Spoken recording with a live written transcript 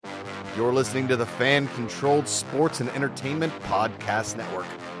You're listening to the fan-controlled sports and entertainment podcast network.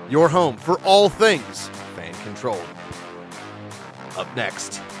 Your home for all things fan-controlled. Up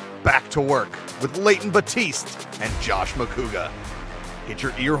next, back to work with Leighton Batiste and Josh Macuga. Get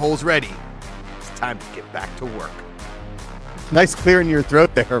your ear holes ready. It's time to get back to work. Nice clearing your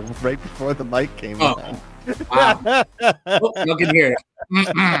throat there right before the mic came on. Wow. You can hear it.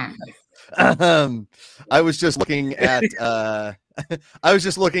 I was just looking at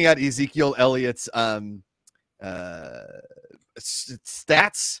Ezekiel Elliott's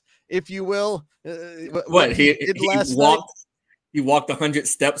stats, if you will. He walked 100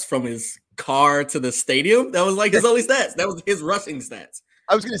 steps from his car to the stadium. That was like his only stats. That was his rushing stats.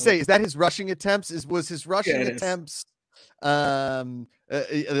 I was going to say, is that his rushing attempts? Was his rushing attempts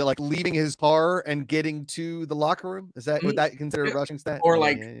like leaving his car and getting to the locker room? Would that consider a rushing stat? Or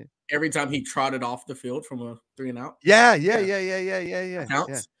every time he trotted off the field from a 3-and-out? Yeah.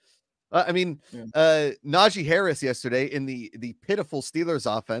 Counts. Najee Harris yesterday in the pitiful Steelers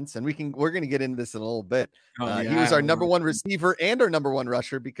offense, and we're going to get into this in a little bit. He was our number one receiver and our number one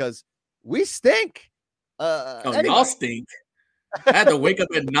rusher because we stink. Anyway. Y'all stink. I had to wake up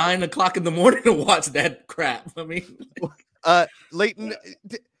at 9 o'clock in the morning to watch that crap. I mean, Leighton,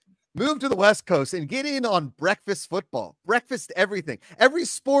 move to the West Coast and get in on breakfast football. Breakfast everything. Every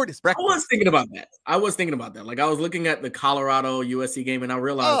sport is breakfast. I was thinking about that. Like I was looking at the Colorado USC game and I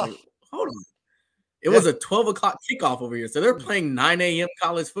realized, hold on, it was a 12 o'clock kickoff over here, so they're playing 9 a.m.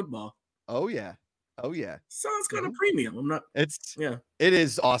 college football. Oh yeah. Sounds kind of premium. It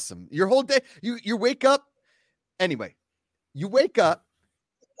is awesome. Your whole day, you wake up anyway. You wake up,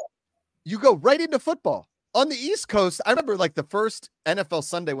 you go right into football. On the East Coast, I remember like the first NFL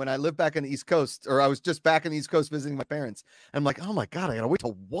Sunday when I lived back on the East Coast, or I was just back on the East Coast visiting my parents. I'm like, oh my God, I gotta wait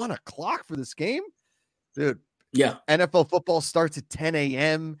till 1 o'clock for this game. Dude. Yeah. NFL football starts at 10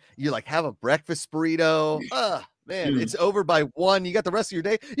 a.m. You like have a breakfast burrito. It's over by 1. You got the rest of your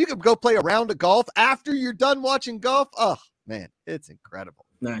day. You can go play a round of golf after you're done watching golf. Oh man, it's incredible.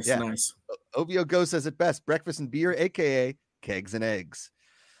 Nice. OVO Go says it best: breakfast and beer, aka kegs and eggs.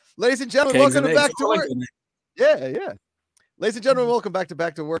 Ladies and gentlemen, welcome to Back to Work. Yeah. Ladies and gentlemen, welcome back to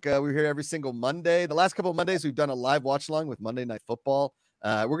Work. We're here every single Monday. The last couple of Mondays, we've done a live watch along with Monday Night Football.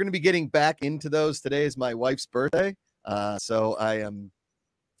 We're going to be getting back into those. Today is my wife's birthday, so I am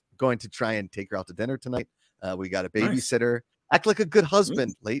going to try and take her out to dinner tonight. We got a babysitter. Nice. Act like a good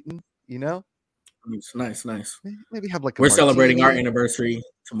husband, Leighton. You know. Nice. Maybe have like we're celebrating our anniversary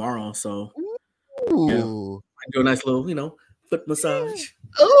tomorrow, so I do a nice little, foot massage.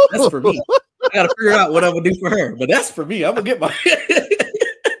 Oh. That's for me. I gotta figure out what I'm gonna do for her, but that's for me. I'm gonna get my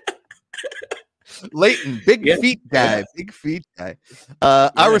Leighton, big feet guy.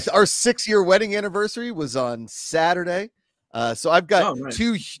 Our 6-year wedding anniversary was on Saturday, so I've got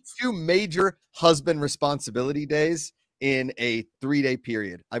two major husband responsibility days in a 3-day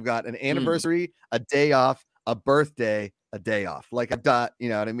period. I've got an anniversary, a day off, a birthday, a day off. Like I've got, you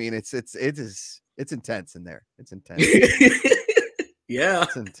know what I mean? It's intense in there. It's intense. Yeah.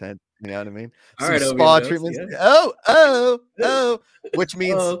 It's intense. You know what I mean? All Some right, spa treatments. Yeah. Oh, which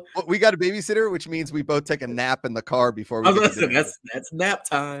means we got a babysitter, which means we both take a nap in the car before we get to dinner. That's nap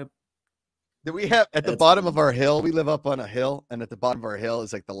time. That we have at the bottom of our hill. We live up on a hill, and at the bottom of our hill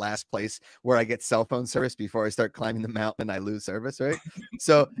is like the last place where I get cell phone service before I start climbing the mountain and I lose service, right?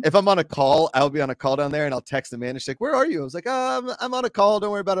 So if I'm on a call, I'll be on a call down there and I'll text the man and she's like, "Where are you?" I was like, I'm on a call.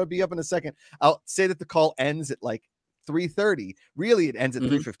 Don't worry about it. I'll be up in a second. I'll say that the call ends at like 3:30. Really, it ends at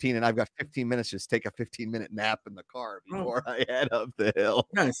 3:15, and I've got 15 minutes to just take a 15-minute nap in the car before I head up the hill.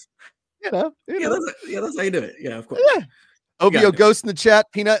 Nice. You know. That's how you do it. Yeah, of course. Yeah. OVO Ghost in the chat,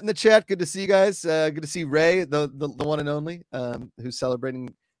 Peanut in the chat. Good to see you guys. Good to see Ray, the one and only, who's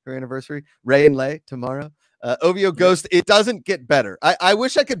celebrating her anniversary. Ray and Lay tomorrow. OVO Ghost, it doesn't get better. I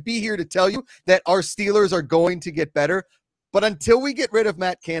wish I could be here to tell you that our Steelers are going to get better, but until we get rid of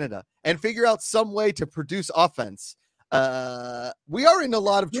Matt Canada and figure out some way to produce offense, we are in a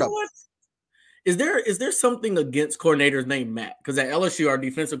lot of trouble. You know what? Is there something against coordinators named Matt? Because at LSU, our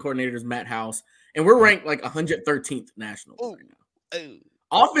defensive coordinator is Matt House. And we're ranked like 113th national right now.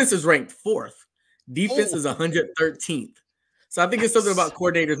 Offense is ranked 4th. Defense is 113th. So I think it's something about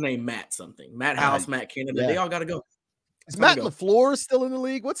coordinators named Matt something. Matt House, Matt Canada. They all got to go. Is Matt LaFleur still in the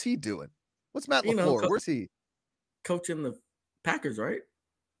league? What's he doing? What's Matt LaFleur? Where's he? Coaching the Packers, right?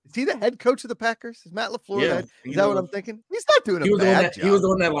 Is he the head coach of the Packers? Is Matt LaFleur Is that what I'm thinking? He's not doing a bad job. He was the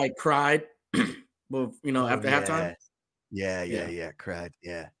one that like cried, after halftime. Yeah, cried.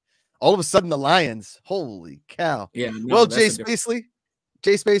 Yeah. All of a sudden, the Lions. Holy cow! Yeah. Well, Jay Spacely,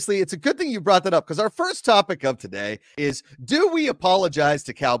 Jay Spacely, it's a good thing you brought that up because our first topic of today is: do we apologize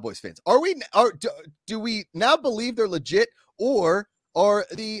to Cowboys fans? Do we now believe they're legit, or are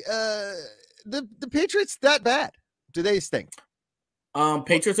the Patriots that bad? Do they stink?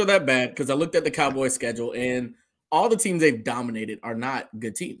 Patriots are that bad because I looked at the Cowboys schedule and all the teams they've dominated are not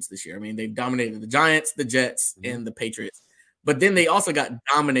good teams this year. I mean, they've dominated the Giants, the Jets, and the Patriots, but then they also got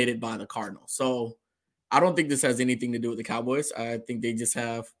dominated by the Cardinals. So I don't think this has anything to do with the Cowboys. I think they just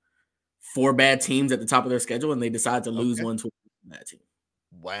have 4 bad teams at the top of their schedule, and they decide to lose one to a bad team.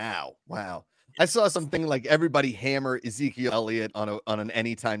 Wow. I saw something like everybody hammer Ezekiel Elliott on an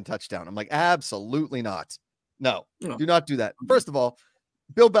anytime touchdown. I'm like, absolutely not. No, do not do that. First of all,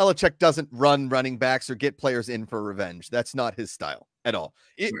 Bill Belichick doesn't run running backs or get players in for revenge. That's not his style at all.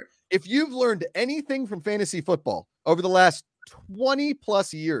 If you've learned anything from fantasy football over the last 20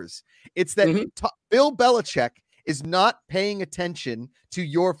 plus years, it's that Bill Belichick is not paying attention to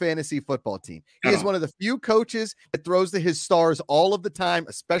your fantasy football team. He is one of the few coaches that throws to his stars all of the time,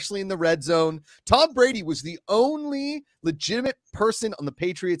 especially in the red zone. Tom Brady was the only legitimate person on the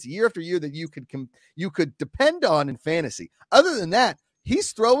Patriots year after year that you could depend on in fantasy. Other than that,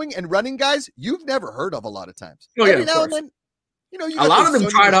 he's throwing and running guys you've never heard of a lot of times. Every now and then, a lot of them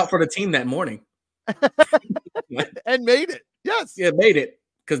tried out for the team that morning and made it. Yes. Yeah, made it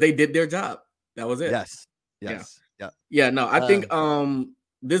because they did their job. That was it. Yes. No, I think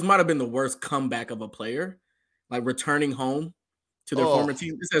this might have been the worst comeback of a player, like returning home to their former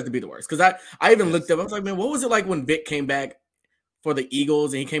team. This has to be the worst because I even looked up. I was like, man, what was it like when Vic came back for the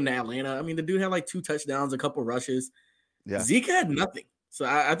Eagles and he came to Atlanta? I mean, the dude had like 2 touchdowns, a couple rushes. Yeah. Zeke had nothing. So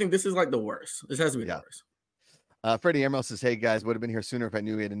I think this is like the worst. This has to be the worst. Freddie Emerald says, hey guys, would have been here sooner if I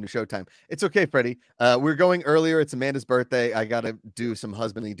knew we had a new showtime. It's okay, Freddie. We're going earlier. It's Amanda's birthday. I got to do some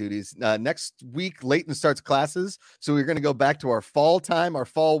husbandly duties. Next week, Leighton starts classes. So we're going to go back to our fall time, our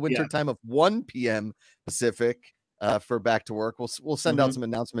fall winter time of 1 p.m. Pacific for back to work. We'll send out some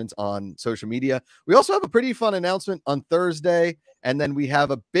announcements on social media. We also have a pretty fun announcement on Thursday. And then we have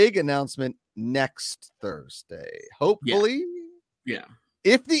a big announcement next Thursday. Hopefully. Yeah.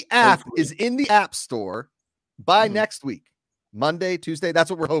 If the app is in the App Store by next week, Monday, Tuesday,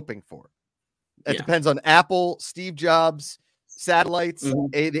 that's what we're hoping for. It depends on Apple, Steve Jobs, satellites,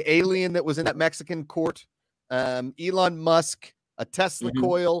 the alien that was in that Mexican court, Elon Musk, a Tesla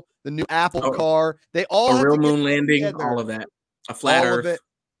coil, the new Apple car. They all a real moon landing, together. All of that, a flat Earth. Of it.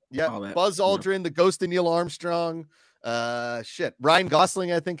 Yeah, Buzz Aldrin, the ghost of Neil Armstrong. Ryan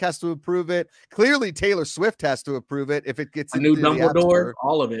Gosling, I think, has to approve it. Clearly, Taylor Swift has to approve it if it gets a new Dumbledore.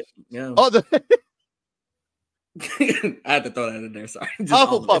 All of it. Yeah. I had to throw that in there. Sorry.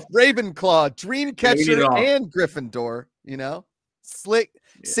 Hufflepuff, Ravenclaw, Dreamcatcher, and Gryffindor. Slick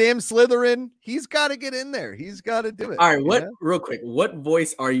Sam Slytherin. He's got to get in there. He's got to do it. All right. Real quick, what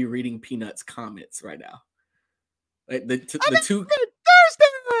voice are you reading Peanuts comments right now? Like the two Thursday.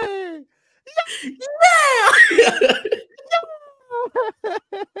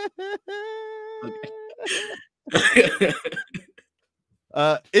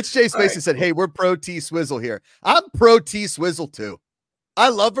 Yeah. It's Jay Spacey said, hey, we're pro T Swizzle here. I'm pro T Swizzle too. I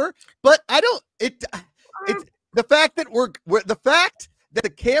love her, but I don't it's the fact that the fact that the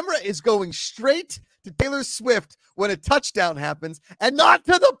camera is going straight to Taylor Swift when a touchdown happens and not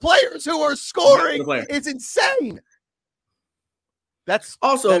to the players who are scoring is insane. That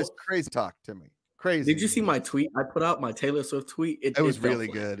is crazy talk to me. Crazy. Did you see my tweet? I put out my Taylor Swift tweet. It was really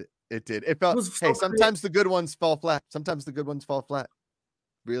good. It did. It felt. Hey, sometimes the good ones fall flat. Sometimes the good ones fall flat.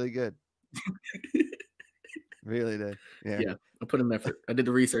 Really good. Really did. Yeah. I put in effort. I did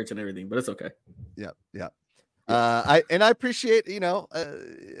the research and everything, but it's okay. Yeah. I appreciate,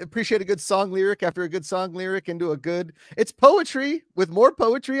 appreciate a good song lyric after a good song lyric into a good. It's poetry with more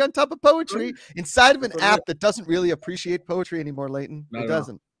poetry on top of poetry inside of an app that doesn't really appreciate poetry anymore, Leighton. It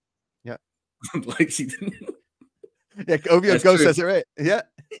doesn't. Yeah. Like she didn't. Yeah, OVO Go says it right. Yeah.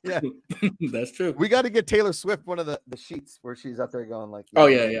 That's true. We got to get Taylor Swift one of the sheets where she's up there going like,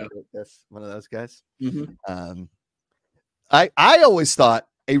 this one of those guys. I always thought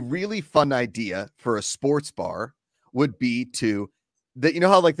a really fun idea for a sports bar would be that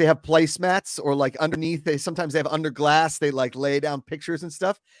how like they have placemats or like underneath sometimes they have under glass, they like lay down pictures and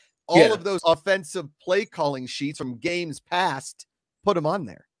stuff. All of those offensive play calling sheets from games past, put them on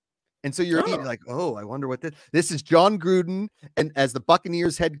there. And so you're like, I wonder what this is. John Gruden and as the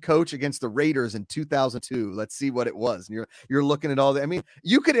Buccaneers head coach against the Raiders in 2002. Let's see what it was. And you're looking at all that. I mean,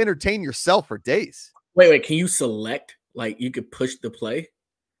 you could entertain yourself for days. Wait, can you select, like you could push the play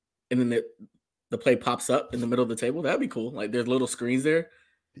and then the play pops up in the middle of the table? That'd be cool. Like there's little screens there.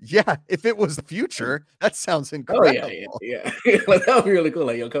 Yeah, if it was the future, that sounds incredible. Oh, yeah. Like, that would be really cool.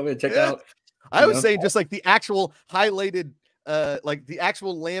 Like, yo, come in, check out. I was saying just like the actual highlighted, like the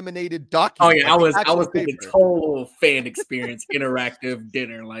actual laminated document. Oh yeah, like I was thinking total fan experience, interactive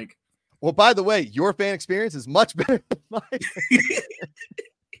dinner. Like, well, by the way, your fan experience is much better than mine.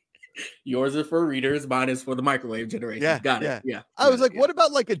 Yours is for readers, mine is for the microwave generation. Yeah, got it. Yeah. I was like, what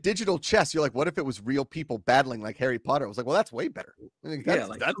about like a digital chess? You're like, what if it was real people battling like Harry Potter? I was like, well, that's way better. That's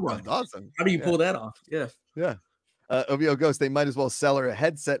awesome. How do you pull that off? Yeah. OVO Ghost, they might as well sell her a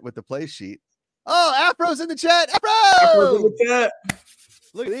headset with the play sheet. Oh, Afro's in the chat. Afro's in the chat.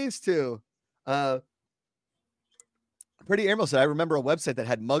 Look at these two. Pretty Airmail said, I remember a website that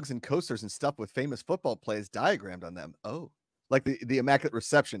had mugs and coasters and stuff with famous football plays diagrammed on them. Oh, like the Immaculate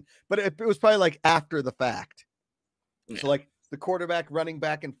Reception. But it was probably like after the fact. Yeah. So like the quarterback running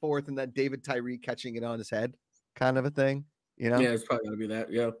back and forth and then David Tyree catching it on his head kind of a thing, you know? Yeah, it's probably going to be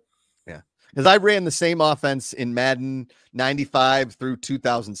that. Yeah. Yeah. Because I ran the same offense in Madden 95 through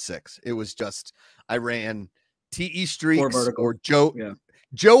 2006. It was just, I ran TE streaks or Joe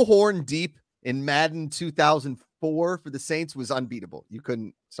Horn deep in Madden 2004 for the Saints was unbeatable. You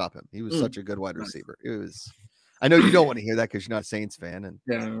couldn't stop him. He was such a good wide receiver. It was, I know you don't want to hear that because you're not a Saints fan.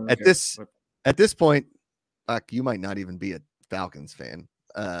 And at this point, you might not even be a Falcons fan.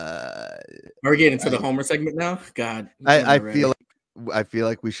 Are we getting into the Homer segment now? God, I feel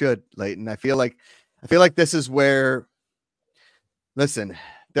like we should, Leighton. I feel like this is where, listen,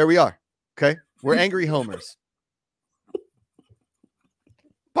 there we are. Okay. We're angry homers.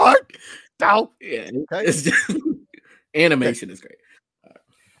 Bark down. Yeah. Okay. Animation is great.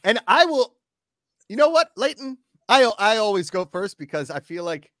 And I will, you know what, Leighton? I always go first because I feel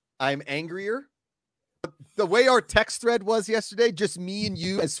like I'm angrier. The way our text thread was yesterday, just me and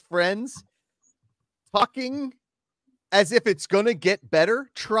you as friends talking as if it's going to get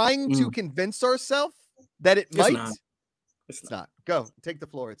better, trying to convince ourselves that it might. It's not. Go. Take the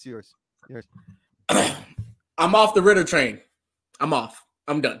floor. It's yours. I'm off the Ritter train. I'm off.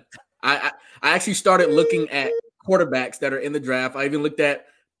 I'm done. I actually started looking at quarterbacks that are in the draft. I even looked at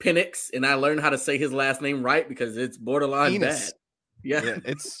Penix, and I learned how to say his last name right because it's borderline bad. Yeah,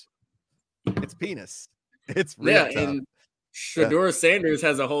 it's penis. It's real tough. And Shedeur Sanders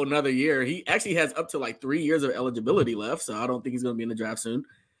has a whole nother year. He actually has up to like 3 years of eligibility left, so I don't think he's going to be in the draft soon.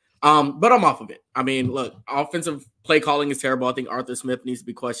 But I'm off of it. I mean, look, offensive play calling is terrible. I think Arthur Smith needs to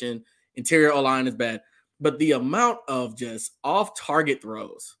be questioned. Interior O-line is bad. But the amount of just off-target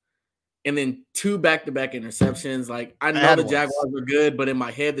throws and then 2 back-to-back interceptions, like I know the Jaguars are good, but in my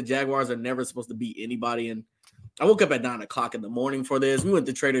head, the Jaguars are never supposed to beat anybody. And I woke up at 9 o'clock in the morning for this. We went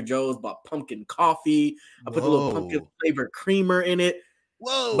to Trader Joe's, bought pumpkin coffee. I put a little pumpkin flavored creamer in it.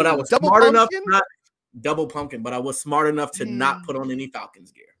 Whoa! But I was smart enough to not double pumpkin, but I was smart enough to not put on any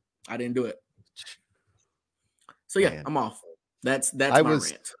Falcons gear. I didn't do it. So yeah, I'm off. That's my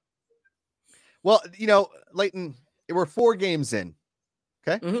rant. Well, you know, Leighton, we're 4 games in.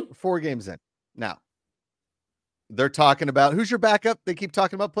 Okay, 4 games in. Now, they're talking about who's your backup. They keep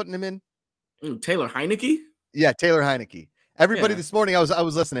talking about putting him in. Taylor Heineke. Yeah, Taylor Heineke. Everybody this morning, I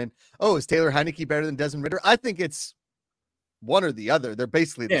was listening. Oh, is Taylor Heineke better than Desmond Ridder? I think it's one or the other. They're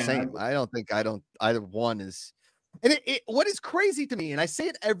basically the same. Either one is. And what is crazy to me, and I say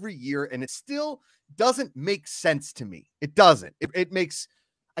it every year, and it still doesn't make sense to me. It doesn't. It makes.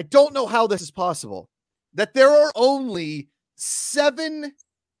 I don't know how this is possible. That there are only 7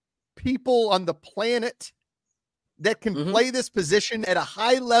 people on the planet that can play this position at a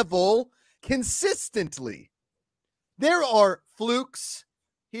high level consistently. There are flukes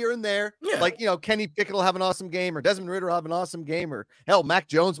here and there. Like, you know, Kenny Pickett will have an awesome game, or Desmond Ridder will have an awesome game, or hell, Mac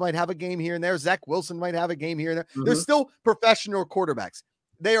Jones might have a game here and there. Zach Wilson might have a game here and there. There's still professional quarterbacks.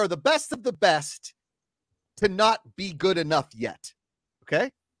 They are the best of the best to not be good enough yet.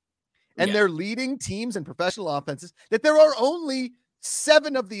 Okay. And they're leading teams and professional offenses that there are only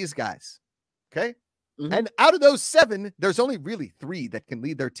 7 of these guys. Okay. And out of those 7, there's only really 3 that can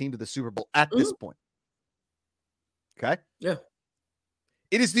lead their team to the Super Bowl at this point. Okay. Yeah.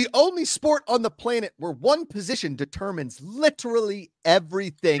 It is the only sport on the planet where one position determines literally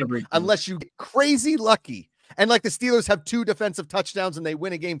everything. Unless you get crazy lucky. And like the Steelers have 2 defensive touchdowns and they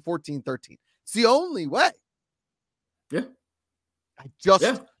win a game 14-13. It's the only way. Yeah. I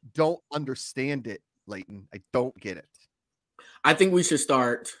just don't understand it, Leighton. I don't get it. I think we should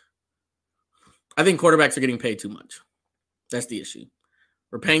start. I think quarterbacks are getting paid too much. That's the issue.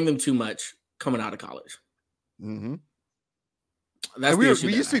 We're paying them too much coming out of college. That's the issue.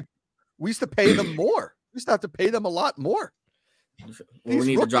 We used to pay them more. We used to have to pay them a lot more.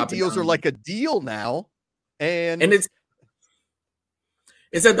 These rookie deals are like a deal now. And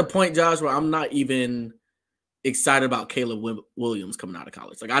It's at the point, Josh, where I'm not even excited about Caleb Williams coming out of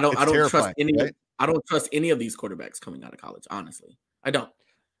college. Like I don't trust any. Right? I don't trust any of these quarterbacks coming out of college. Honestly, I don't.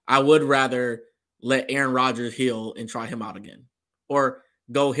 I would rather let Aaron Rodgers heal and try him out again, or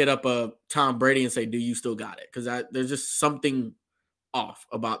go hit up a Tom Brady and say, "Do you still got it?" Because there's just something off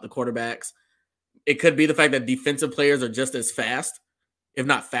about the quarterbacks. It could be the fact that defensive players are just as fast, if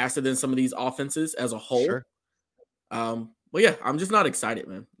not faster, than some of these offenses as a whole. Sure. Well, yeah, I'm just not excited,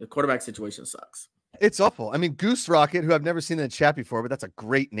 man. The quarterback situation sucks. It's awful. I mean, Goose Rocket, who I've never seen in the chat before, but that's a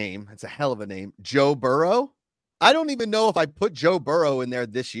great name. It's a hell of a name. Joe Burrow. I don't even know if I put Joe Burrow in there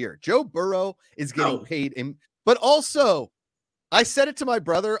this year. Joe Burrow is getting paid. But also, I said it to my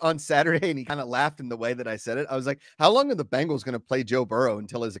brother on Saturday, and he kind of laughed in the way that I said it. I was like, how long are the Bengals going to play Joe Burrow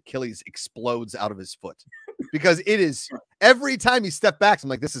until his Achilles explodes out of his foot? Because it is every time he steps back, I'm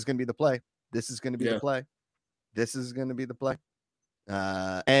like, this is going to be the play. This is going to be the play. This is going to be the play.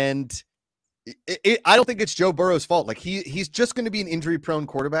 And I don't think it's Joe Burrow's fault. Like he's just going to be an injury-prone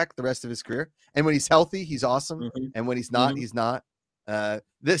quarterback the rest of his career. And when he's healthy, he's awesome. Mm-hmm. And when he's not, he's not.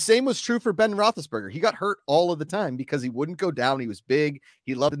 The same was true for Ben Roethlisberger. He got hurt all of the time because he wouldn't go down. He was big.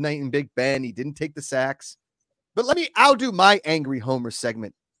 He loved the night in Big Ben. He didn't take the sacks. But I'll do my angry Homer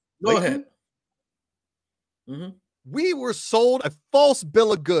segment. Go ahead. Mm-hmm. We were sold a false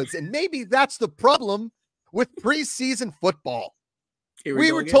bill of goods, and maybe that's the problem with preseason football.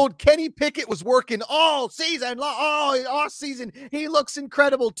 We were told Kenny Pickett was working all season, all season. He looks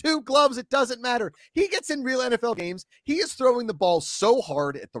incredible. 2 gloves, it doesn't matter. He gets in real NFL games. He is throwing the ball so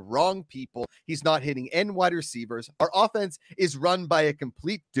hard at the wrong people. He's not hitting end wide receivers. Our offense is run by a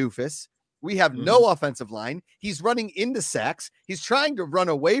complete doofus. We have no offensive line. He's running into sacks. He's trying to run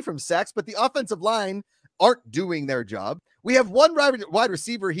away from sacks, but the offensive line aren't doing their job. We have one wide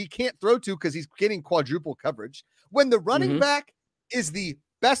receiver he can't throw to because he's getting quadruple coverage. When the running back is the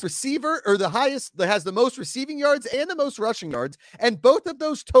best receiver or the highest that has the most receiving yards and the most rushing yards, and both of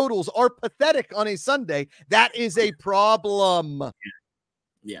those totals are pathetic on a Sunday, that is a problem.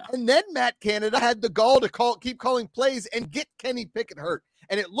 Yeah. And then Matt Canada had the gall to keep calling plays and get Kenny Pickett hurt.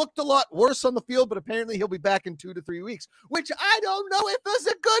 And it looked a lot worse on the field, but apparently he'll be back in 2 to 3 weeks, which I don't know if is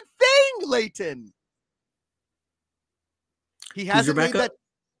a good thing, Leighton. He hasn't made that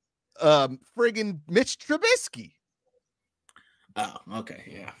friggin' Mitch Trubisky. Oh, okay.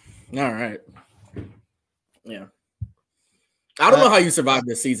 Yeah. All right. Yeah. I don't know how you survived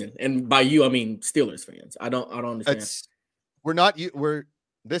this season. And by you, I mean Steelers fans. I don't understand.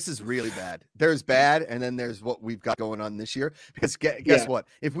 This is really bad. There's bad, and then there's what we've got going on this year. Because guess what?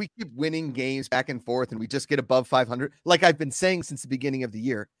 If we keep winning games back and forth and we just get above 500, like I've been saying since the beginning of the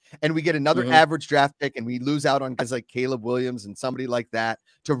year, and we get another average draft pick and we lose out on guys like Caleb Williams and somebody like that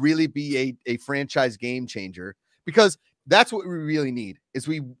to really be a franchise game changer, because that's what we really need is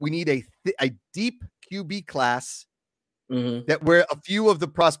we need a deep QB class that where a few of the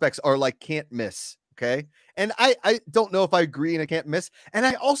prospects are like can't miss. Okay. And I don't know if I agree and I can't miss. And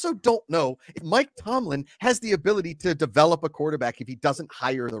I also don't know if Mike Tomlin has the ability to develop a quarterback if he doesn't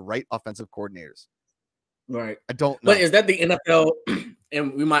hire the right offensive coordinators. Right. I don't know. But is that the NFL?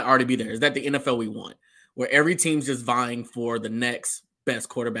 And we might already be there. Is that the NFL we want, where every team's just vying for the next best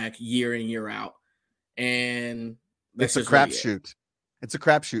quarterback year in, year out? And it's a crapshoot. It's a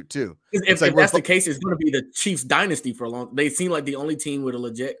crapshoot too. If that's the case, it's going to be the Chiefs dynasty for a long. They seem like the only team with a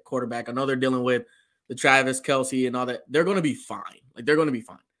legit quarterback. I know they're dealing with the Travis Kelce and all that. They're going to be fine. Like they're going to be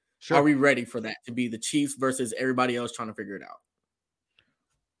fine. Sure. Are we ready for that to be the Chiefs versus everybody else trying to figure it out?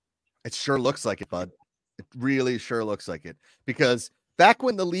 It sure looks like it, bud. It really sure looks like it, because back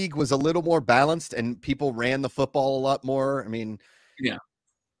when the league was a little more balanced and people ran the football a lot more. I mean, yeah.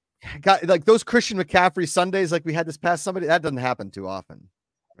 Got like those Christian McCaffrey Sundays like we had this past Sunday, that doesn't happen too often,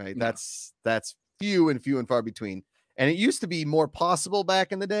 right? No. That's few and far between. And it used to be more possible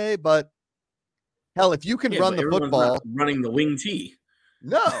back in the day, but hell, if you can run the football, running the wing tee.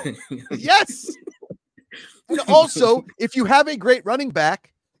 No. Yes. And also, if you have a great running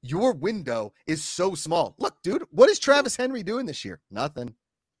back, your window is so small. Look, dude, what is Travis Henry doing this year? Nothing.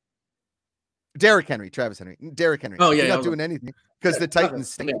 Derrick Henry. Oh, yeah. He's not doing anything because the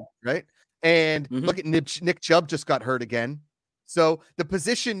Titans stink, right? And look at Nick Chubb just got hurt again. So the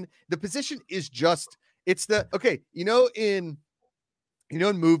position is just, it's the, okay, in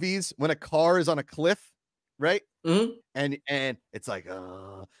movies when a car is on a cliff, right? And it's like,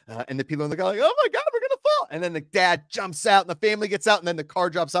 and the people in the car are like, oh my God, we're going to fall. And then the dad jumps out and the family gets out and then the car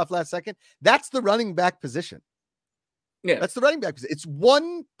drops off last second. That's the running back position. Yeah, that's the running back position. It's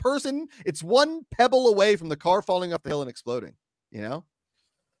one person. It's one pebble away from the car falling off the hill and exploding, Yeah,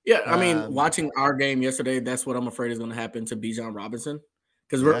 I mean, watching our game yesterday, that's what I'm afraid is going to happen to Bijan Robinson.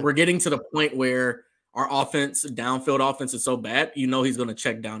 because we're getting to the point where our offense, downfield offense, is so bad. You know he's going to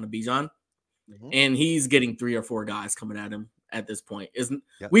check down to Bijan, and he's getting 3 or 4 guys coming at him at this point.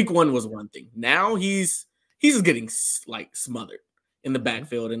 Week 1 was one thing. Now he's just getting like smothered in the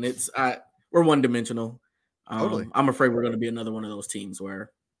backfield, and it's we're one dimensional. Totally. I'm afraid we're going to be another one of those teams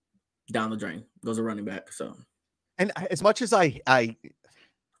where down the drain goes a running back. So, and as much as I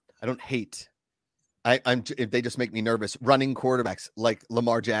don't hate, I'm if they just make me nervous. Running quarterbacks like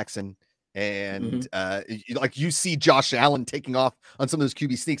Lamar Jackson and like you see Josh Allen taking off on some of those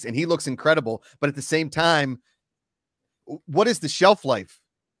QB sneaks, and he looks incredible. But at the same time, what is the shelf life?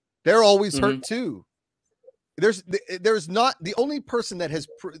 They're always hurt too. There's not the only person that has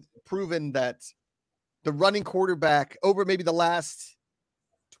proven that the running quarterback over maybe the last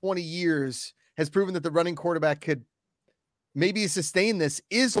 20 years has proven that the running quarterback could maybe sustain this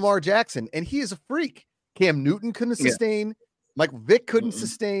is Lamar Jackson, and he is a freak. Cam Newton couldn't sustain. Michael Vick couldn't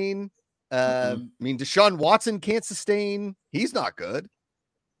sustain. I mean, Deshaun Watson can't sustain. He's not good.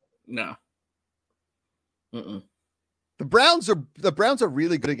 No. The Browns are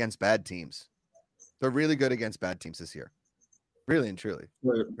really good against bad teams. They're really good against bad teams this year. Really and truly.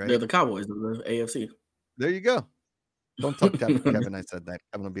 They're the Cowboys of the AFC. There you go. Don't talk to Kevin. I said that.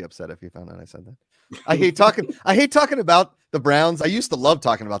 I'm gonna be upset if you found out I said that. I hate talking about the Browns. I used to love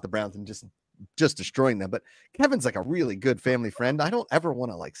talking about the Browns and just destroying them. But Kevin's like a really good family friend. I don't ever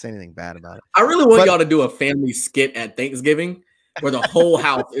want to like say anything bad about it. I really want y'all to do a family skit at Thanksgiving where the whole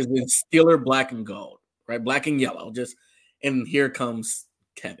house is in Steeler black and gold, right? Black and yellow. And here comes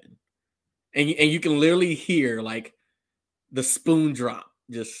Kevin. And you can literally hear like the spoon drop.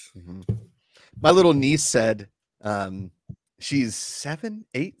 My little niece said she's 7,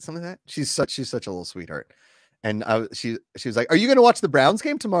 8, something like that. She's such a little sweetheart. And she was like, "Are you going to watch the Browns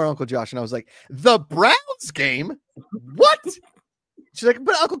game tomorrow, Uncle Josh?" And I was like, "The Browns game? What?" She's like,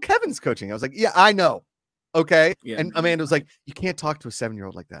 "But Uncle Kevin's coaching." I was like, "Yeah, I know." Okay. Yeah. And Amanda was like, "You can't talk to a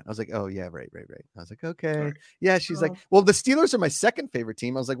 7-year-old like that." I was like, "Oh yeah, right. I was like, "Okay." Right. Yeah. She's like, "Well, the Steelers are my second favorite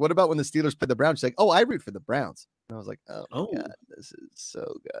team." I was like, "What about when the Steelers play the Browns?" She's like, "Oh, I root for the Browns." And I was like, "Oh my God, this is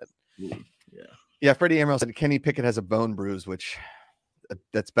so good." Yeah. Freddie Emerald said Kenny Pickett has a bone bruise, which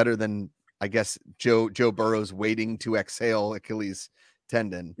that's better than I guess Joe Burrow's waiting to exhale Achilles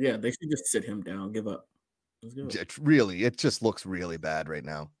tendon. Yeah, they should just sit him down, give up. It just looks really bad right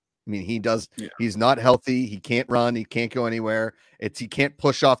now. I mean, he's not healthy. He can't run. He can't go anywhere. He can't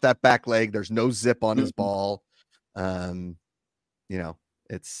push off that back leg. There's no zip on his ball.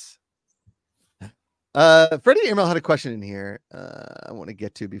 It's Freddie Emerald had a question in here I want to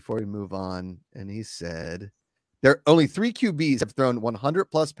get to before we move on. And he said there are only 3 QBs have thrown 100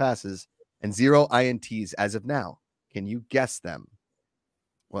 plus passes and 0 INTs as of now. Can you guess them?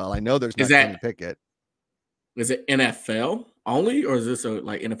 Well, I know there's not Kenny Pickett. Is it NFL only, or is this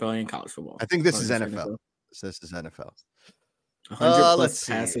like NFL and college football? I think this is NFL. This is NFL. 100 plus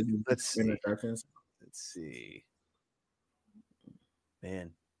passes. Let's see. Man.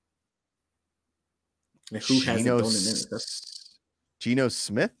 Who has thrown an interception? Geno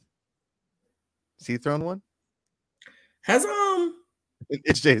Smith? Has he thrown one?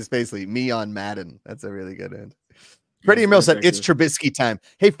 It's basically me on Madden. That's a really good end. Freddie Emil said it's Trubisky time.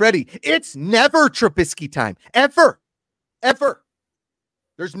 Hey, Freddie, it's never Trubisky time. Ever.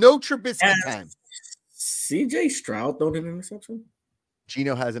 There's no Trubisky time. CJ Stroud thrown an interception?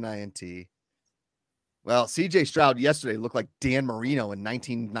 Geno has an INT. Well, CJ Stroud yesterday looked like Dan Marino in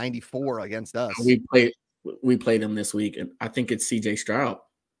 1994 against us. We played him this week, and I think it's CJ Stroud.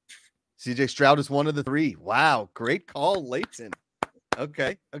 CJ Stroud is one of the 3. Wow, great call, Leighton.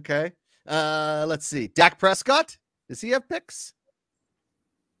 Okay. Let's see. Dak Prescott, does he have picks?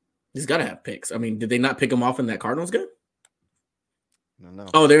 He's got to have picks. I mean, did they not pick him off in that Cardinals game? No.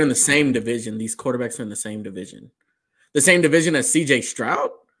 Oh, they're in the same division. These quarterbacks are in the same division. The same division as CJ Stroud?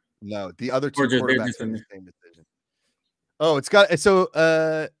 No, the other 2 quarterbacks are in the same division. Oh, it's got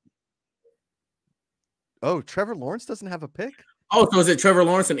Trevor Lawrence doesn't have a pick? Oh, so is it Trevor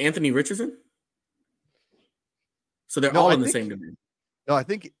Lawrence and Anthony Richardson? So they're all in the same division. No, I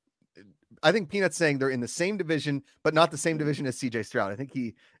think Peanut's saying they're in the same division, but not the same division as CJ Stroud. I think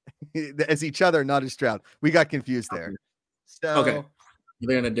he as each other, not as Stroud. We got confused there. So okay.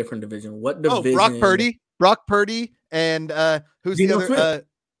 They're in a different division. What division? Oh, Brock Purdy and who's Geno the other? Smith.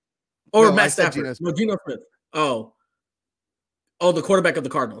 Or Matt Stafford. Geno Smith. Oh, the quarterback of the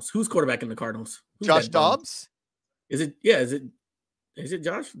Cardinals. Who's quarterback in the Cardinals? Josh Dobbs? Is it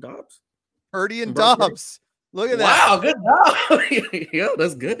Josh Dobbs? Purdy and Dobbs. Look at that. Wow, good job. Yo,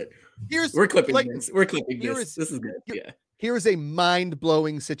 that's good. We're clipping this. This is good. Yeah. Here is a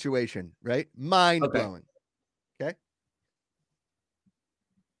mind-blowing situation, right? Mind-blowing. Okay.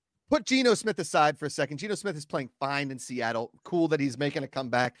 put Geno Smith aside for a second. Geno Smith is playing fine in Seattle. Cool that he's making a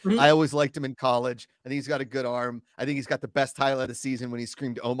comeback. I always liked him in college. I think he's got a good arm. I think he's got the best highlight of the season when he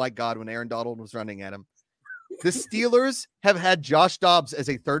screamed, "Oh my God," when Aaron Donald was running at him. The Steelers have had Josh Dobbs as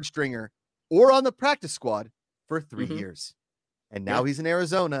a third stringer or on the practice squad for 3 years. And now he's in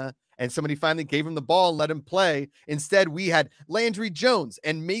Arizona, and somebody finally gave him the ball and let him play. Instead, we had Landry Jones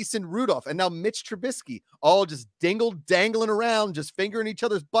and Mason Rudolph and now Mitch Trubisky all just dangling around, just fingering each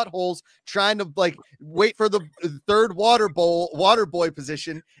other's buttholes, trying to like wait for the third water boy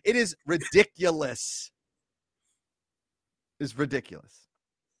position. It is ridiculous. It's ridiculous.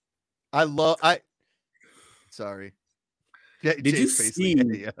 Sorry. Yeah, Did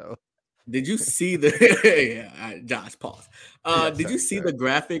you see the Josh, pause. Did you see the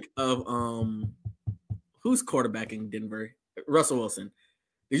graphic of who's quarterbacking Denver? Russell Wilson.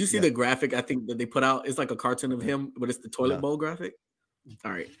 Did you see the graphic I think that they put out? It's like a cartoon of him, but it's the toilet bowl graphic.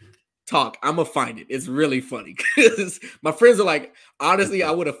 All right. Talk. I'm gonna find it. It's really funny because my friends are like, honestly,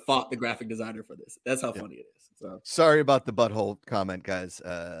 I would have fought the graphic designer for this. That's how funny it is. So sorry about the butthole comment, guys.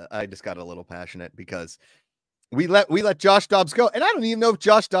 I just got a little passionate because we let Josh Dobbs go. And I don't even know if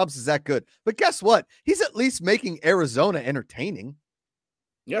Josh Dobbs is that good. But guess what? He's at least making Arizona entertaining.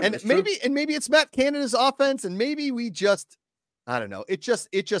 Yeah. And maybe it's Matt Canada's offense. And maybe I don't know. It just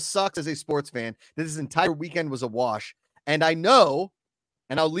sucks as a sports fan that this entire weekend was a wash. And I know,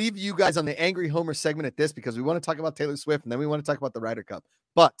 and I'll leave you guys on the Angry Homer segment at this because we want to talk about Taylor Swift and then we want to talk about the Ryder Cup.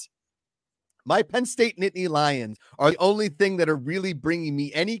 But my Penn State Nittany Lions are the only thing that are really bringing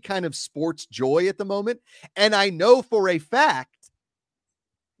me any kind of sports joy at the moment. And I know for a fact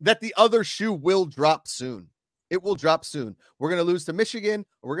that the other shoe will drop soon. It will drop soon. We're going to lose to Michigan,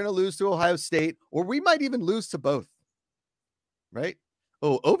 or we're going to lose to Ohio State, or we might even lose to both. Right?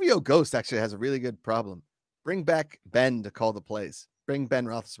 Oh, OVO Ghost actually has a really good problem. Bring back Ben to call the plays. Bring Ben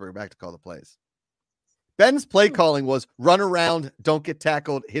Roethlisberger back to call the plays. Ben's play calling was run around, don't get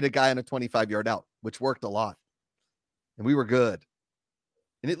tackled, hit a guy on a 25-yard out, which worked a lot. And we were good.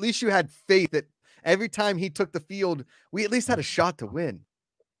 And at least you had faith that every time he took the field, we at least had a shot to win.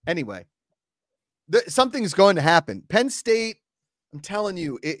 Anyway, something's going to happen. Penn State, I'm telling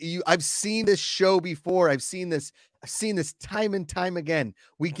you, I've seen this show before. I've seen this time and time again.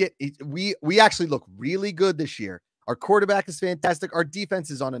 We actually look really good this year. Our quarterback is fantastic. Our defense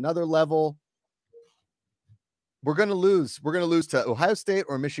is on another level. We're going to lose. We're going to lose to Ohio State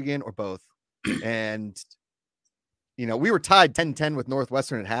or Michigan or both. And, we were tied 10-10 with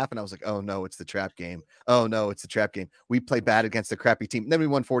Northwestern at half. And I was like, oh, no, it's the trap game. Oh, no, it's the trap game. We played bad against a crappy team. And then we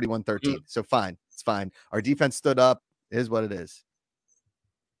won 41-13. So fine. It's fine. Our defense stood up. It is what it is.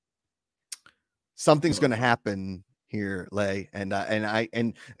 Something's going to happen here, Lay. And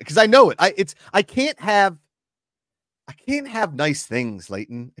because I know it. I can't have nice things,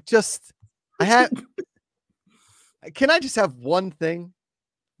 Leighton. Can I just have one thing?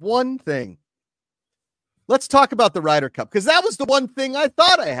 One thing. Let's talk about the Ryder Cup, because that was the one thing I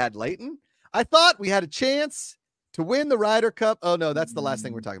thought I had, Leighton. I thought we had a chance to win the Ryder Cup. Oh, no, that's the last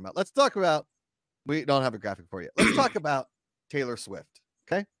thing we're talking about. Let's talk about, we don't have a graphic for you. Let's talk about Taylor Swift,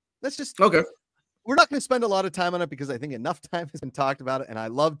 okay? Okay. We're not going to spend a lot of time on it because I think enough time has been talked about it, and I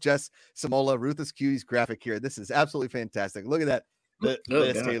love Jess Samola, Ruthless Cutie's graphic here. This is absolutely fantastic. Look at that. This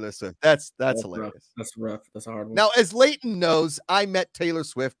Taylor Swift. That's hilarious. Rough. That's rough. That's a hard one. Now, as Leighton knows, I met Taylor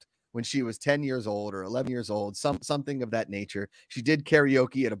Swift when she was 10 years old or 11 years old, something of that nature. She did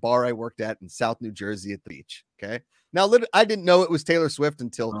karaoke at a bar I worked at in South New Jersey at the beach. Okay. Now, I didn't know it was Taylor Swift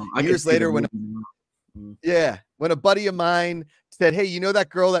until years later when a buddy of mine said, hey, you know that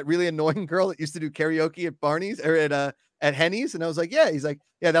girl, that really annoying girl that used to do karaoke at Barney's or at Henny's? And I was like, yeah. He's like,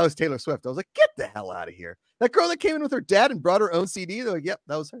 yeah, that was Taylor Swift. I was like, get the hell out of here. That girl that came in with her dad and brought her own CD. They're like, yep,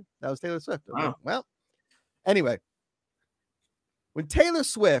 that was her. That was Taylor Swift. Wow. Like, well, anyway, when Taylor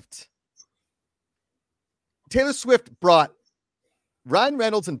Swift brought Ryan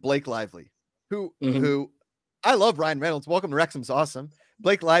Reynolds and Blake Lively, who I love Ryan Reynolds. Welcome to Wrexham's awesome.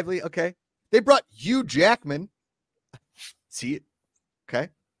 Blake Lively. Okay. They brought Hugh Jackman. See it. Okay.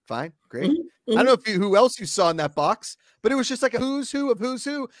 Fine. Great. I don't know who else you saw in that box, but it was just like a who's who of who's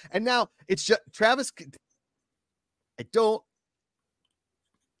who. And now it's just Travis.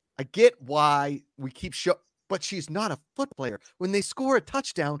 I get why we keep but she's not a foot player. When they score a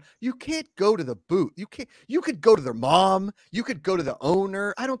touchdown, you can't go to the booth. You could go to their mom. You could go to the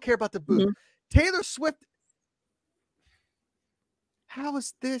owner. I don't care about the booth. Taylor Swift. How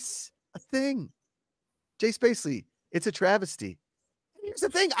is this a thing? Jay Spacely, it's a travesty. Here's the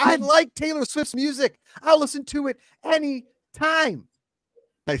thing. I like Taylor Swift's music. I'll listen to it any time.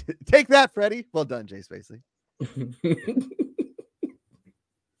 Take that, Freddie. Well done, Jay Spacely.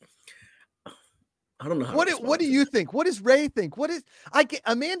 I don't know how. What do you think? What does Ray think? I get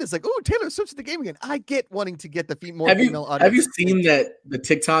Amanda's like, oh, Taylor Swift's at the game again. I get wanting to get the female audience. Have you seen the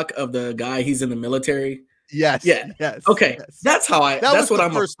TikTok of the guy? He's in the military. Yes. Yeah. Yes. Okay. Yes. That's what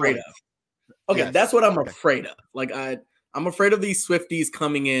I'm afraid of. Okay. Yes. That's what I'm afraid of. Like I'm afraid of these Swifties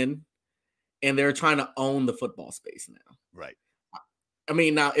coming in and they're trying to own the football space now. Right. I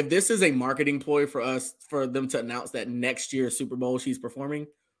mean, now if this is a marketing ploy for them to announce that next year's Super Bowl she's performing,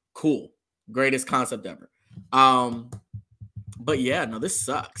 cool. Greatest concept ever. But yeah, no, this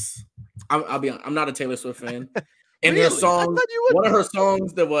sucks. I'll be honest, I'm not a Taylor Swift fan. And really? her song, one of her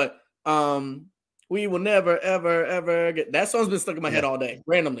songs that we will never, ever, ever get. That song's been stuck in my head all day,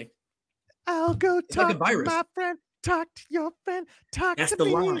 randomly. I'll go talk to my friend, talk to your friend, talk That's to the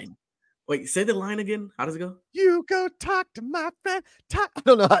me. line. Wait, say the line again. How does it go? You go talk to my friend. I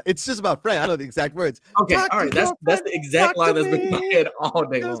don't know. It's just about friend. I don't know the exact words. Okay, all right. That's the exact line that's been in my head all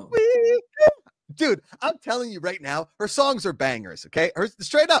day long. Dude, I'm telling you right now, her songs are bangers. Okay,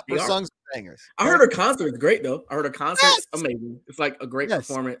 songs are bangers. I heard her concert is great though. I heard her concert's amazing. It's like a great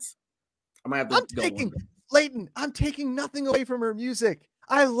performance. I might have to go. Leighton, I'm taking nothing away from her music.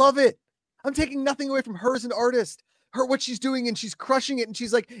 I love it. I'm taking nothing away from her as an artist. What she's doing, and she's crushing it, and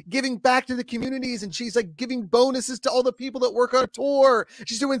she's like giving back to the communities, and she's like giving bonuses to all the people that work on a tour.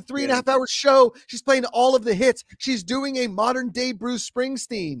 She's doing 3.5 hour show. She's playing all of the hits. She's doing a modern day Bruce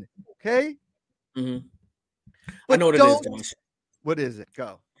Springsteen. Okay. Mm-hmm. I know what it is, Josh. What is it?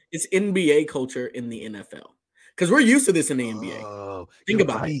 Go. It's NBA culture in the NFL because we're used to this in the NBA. Oh, think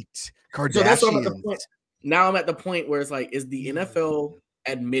about it. Kardashians. So that's what I'm at the point. Now I'm at the point where it's like, is the NFL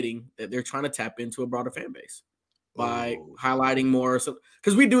admitting that they're trying to tap into a broader fan base by highlighting more? So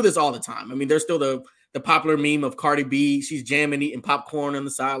because we do this all the time. I mean, there's still the popular meme of Cardi B. She's jamming, eating popcorn on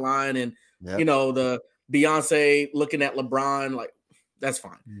the sideline, and the Beyonce looking at LeBron. Like, that's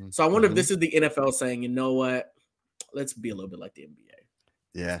fine. So I wonder if this is the NFL saying, you know what, let's be a little bit like the NBA.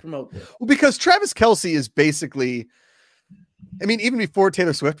 Yeah. Well, because Travis Kelce is basically, I mean, even before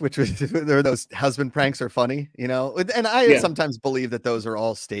Taylor Swift, which was those husband pranks are funny, and I sometimes believe that those are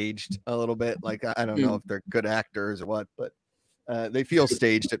all staged a little bit. Like, I don't know if they're good actors or what, but they feel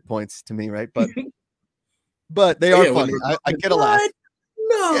staged at points to me, right? But they are funny. I get a laugh.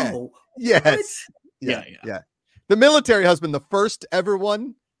 No. Yeah. Yes. Yeah. The military husband, the first ever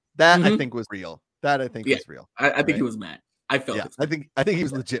one, that I think was real. That I think was real. I think he was mad. I felt it. I think he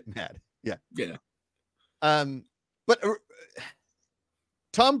was legit mad. Yeah. Yeah. But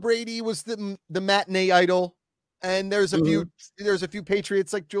Tom Brady was the matinee idol, and there's a few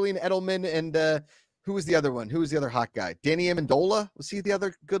Patriots like Julian Edelman and who was the other one? Who was the other hot guy? Danny Amendola? Was he the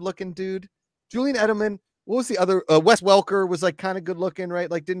other good looking dude? Julian Edelman. What was the other? Wes Welker was like kind of good looking, right?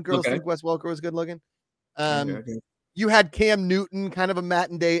 Like, didn't girls think Wes Welker was good looking? You had Cam Newton, kind of a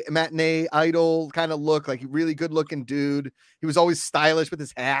matinee idol kind of look, like really good looking dude. He was always stylish with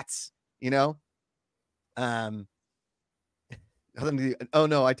his hats, Oh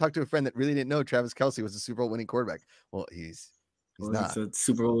no, I talked to a friend that really didn't know Travis Kelce was a Super Bowl winning quarterback. Well, he's not. He's a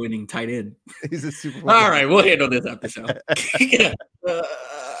Super Bowl winning tight end. He's a Super Bowl. All right, we'll handle this after show.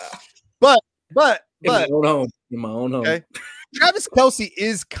 But in my own home. Okay. Travis Kelce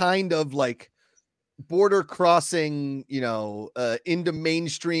is kind of like border crossing, into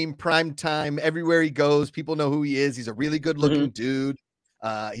mainstream prime time. Everywhere he goes, people know who he is. He's a really good looking dude.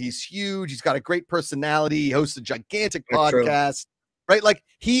 He's huge. He's got a great personality. He hosts a gigantic podcast, right? Like,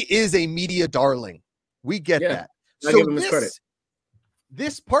 he is a media darling. We get that. I give him his credit.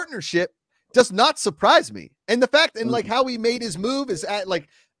 This partnership does not surprise me. And the fact and like how he made his move is a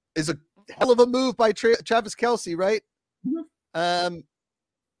hell of a move by Travis Kelce, right?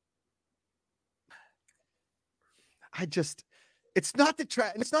 It's not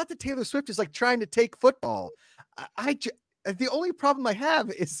that Taylor Swift is like trying to take football. The only problem I have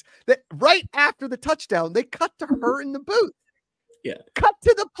is that right after the touchdown, they cut to her in the booth. Yeah. Cut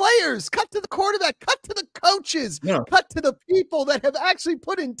to the players, cut to the quarterback, cut to the coaches, cut to the people that have actually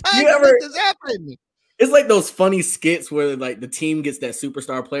put in time to make this happen. It's like those funny skits where like the team gets that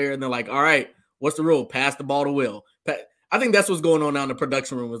superstar player and they're like, all right, what's the rule? Pass the ball to Will. I think that's what's going on now in the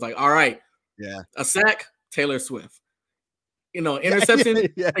production room. It's like, all right, a sack, Taylor Swift. Interception,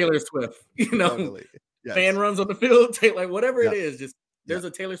 Taylor Swift. Totally. Yes. Fan runs on the field, like whatever it is, just there's a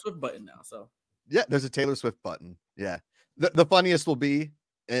Taylor Swift button now. So there's a Taylor Swift button. Yeah. The funniest will be,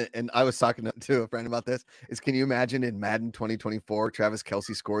 and I was talking to a friend about this, is can you imagine in Madden 2024, Travis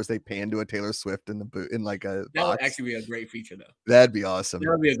Kelce scores, they pan to a Taylor Swift in the boot in like a that would actually be a great feature though. That'd be awesome. That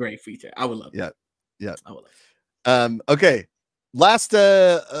would be a great feature. I would love it. Yeah. I would love it. Okay. Last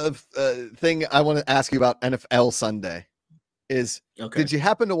thing I want to ask you about NFL Sunday is, did you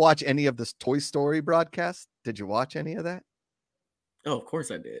happen to watch any of this Toy Story broadcast? Did you watch any of that? Oh, of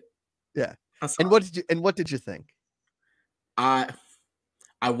course I did. Yeah. And what did you think? I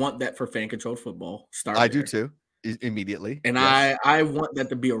want that for fan-controlled football. I do too. Immediately. And yes. I want that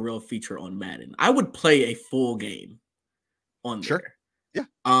to be a real feature on Madden. I would play a full game on there. Yeah.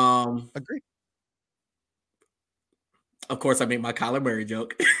 Agreed. Of course, I made my Kyler Murray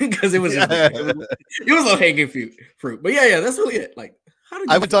joke because it was low hanging fruit. But yeah, that's really it. Like,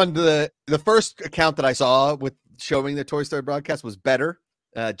 I went on to the first account that I saw with showing the Toy Story broadcast was Better,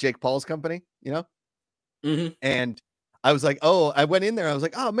 Jake Paul's company, you know? Mm-hmm. And I was like, I went in there. I was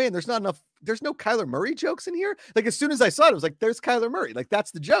like, oh man, there's no Kyler Murray jokes in here. Like as soon as I saw it, I was like, there's Kyler Murray. Like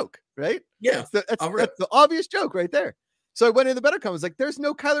that's the joke, right? Yeah. That's the obvious joke right there. So I went in the Better comments, like, there's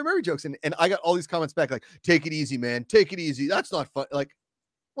no Kyler Murray jokes. And I got all these comments back, like, take it easy, man. Take it easy. That's not fun. Like,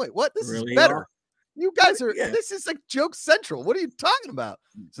 wait, what? This really is Better. You guys are, this is like joke central. What are you talking about?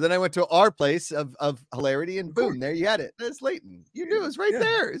 So then I went to our place of hilarity and boom, there you had it. There's Leighton. You knew it was right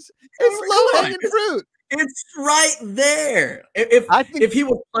there. It's low hanging fruit. It's right there. If he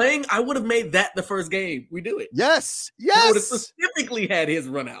was playing, I would have made that the first game we do it. Yes. I would have specifically had his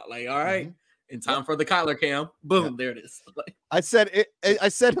run out. Like, all right, in time for the Kyler cam. Boom, there it is. I said to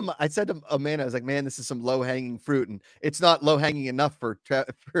Amanda, I was like, man, this is some low hanging fruit, and it's not low hanging enough for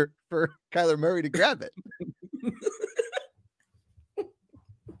Kyler Murray to grab it.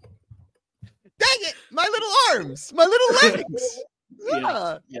 Dang it, my little arms, my little legs.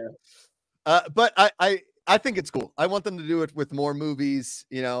 But I think it's cool. I want them to do it with more movies.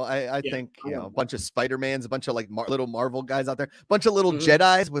 You know, I think, you know, a bunch of Spider-Mans, a bunch of like little Marvel guys out there, a bunch of little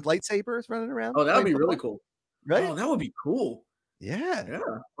Jedis with lightsabers running around. Oh, that would be really cool. Right? Oh, that would be cool. Yeah. Yeah.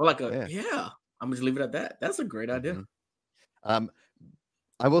 Or like I'm just leave it at that. That's a great idea.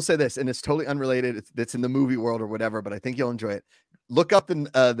 I will say this, and it's totally unrelated. It's in the movie world or whatever, but I think you'll enjoy it. Look up in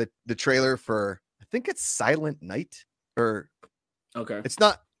the trailer for, I think it's Silent Night, or it's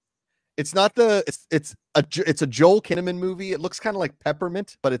a Joel Kinnaman movie. It looks kind of like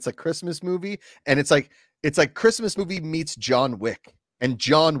Peppermint, but it's a Christmas movie, and it's like Christmas movie meets John Wick, and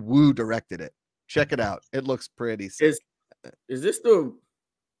John Woo directed it. Check it out. It looks pretty sick. Is this the?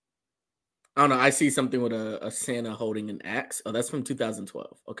 I don't know. I see something with a Santa holding an axe. Oh, that's from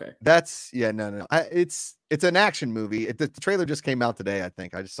 2012. Okay. That's no. It's an action movie. The trailer just came out today, I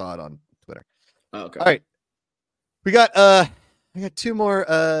think. I just saw it on Twitter. Oh, okay. All right. We got two more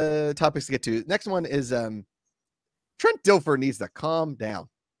topics to get to. Next one is Trent Dilfer needs to calm down.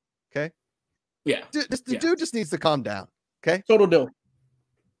 Okay. Yeah. Dude just needs to calm down. Okay. Total deal.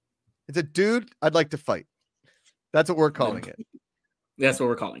 It's a dude I'd like to fight. That's what we're calling it. That's what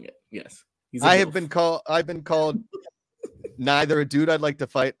we're calling it. Yes. I've been called neither a dude I'd like to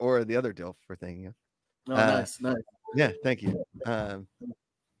fight or the other Dilfer thing. Oh, nice. Yeah, thank you.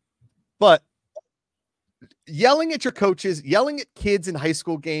 But yelling at your coaches, yelling at kids in high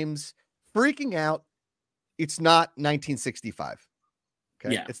school games, freaking out, it's not 1965.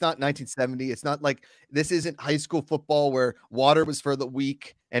 Okay. Yeah. It's not 1970. It's not like this isn't high school football where water was for the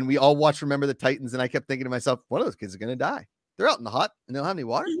weak and we all watched Remember the Titans. And I kept thinking to myself, one of those kids is going to die. They're out in the hot and they don't have any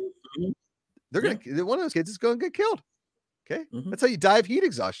water. One of those kids is going to get killed. Okay. That's how you die of heat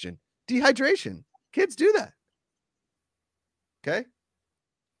exhaustion, dehydration. Kids do that. Okay.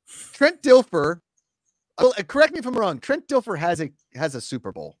 Trent Dilfer. Correct me if I'm wrong. Trent Dilfer has a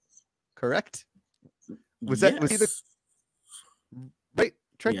Super Bowl, correct? Was he the right?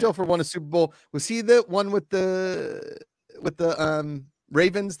 Trent Dilfer won a Super Bowl. Was he the one with the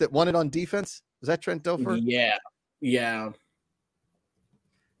Ravens that won it on defense? Was that Trent Dilfer? Yeah.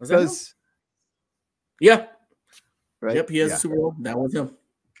 Was that him? Yeah. Right. Yep, he has a Super Bowl. That was him.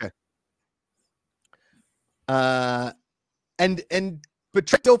 Okay. But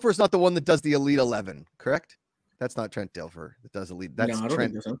Trent Dilfer is not the one that does the Elite 11, correct? That's not Trent Dilfer that does Elite. That's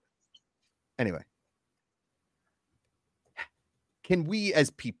Trent. So. Anyway, can we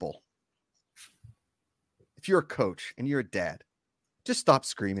as people, if you're a coach and you're a dad, just stop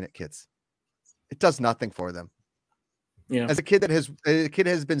screaming at kids? It does nothing for them. Yeah. As a kid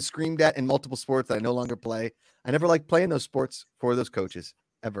has been screamed at in multiple sports that I no longer play. I never liked playing those sports for those coaches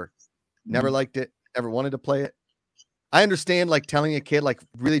ever. Never liked it. Never wanted to play it. I understand like telling a kid, like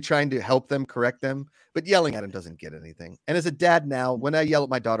really trying to help them, correct them, but yelling at him doesn't get anything. And as a dad now, when I yell at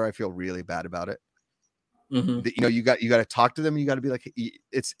my daughter, I feel really bad about it. You got to talk to them. You got to be like,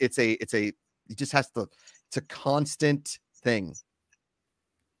 it's a constant thing.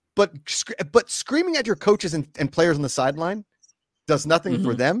 But screaming at your coaches and players on the sideline does nothing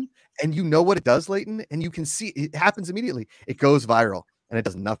for them. And you know what it does, Leighton, and you can see it happens immediately. It goes viral and it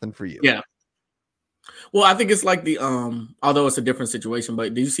does nothing for you. Yeah. Well, I think it's like the although it's a different situation,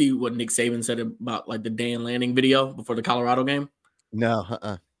 but did you see what Nick Saban said about like the Dan Lanning video before the Colorado game? No,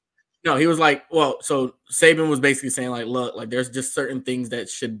 No, he was like, well, so Saban was basically saying, like, look, like there's just certain things that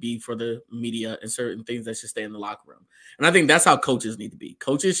should be for the media and certain things that should stay in the locker room. And I think that's how coaches need to be.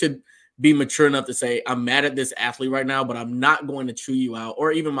 Coaches should be mature enough to say, I'm mad at this athlete right now, but I'm not going to chew you out,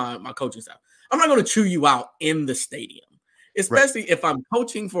 or even my coaching staff. I'm not going to chew you out in the stadium, especially if I'm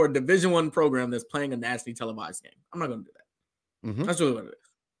coaching for a Division I program that's playing a nationally televised game. I'm not going to do that. Mm-hmm. That's really what it is.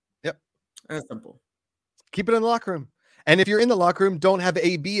 Yep. That's simple. Keep it in the locker room. And if you're in the locker room, don't have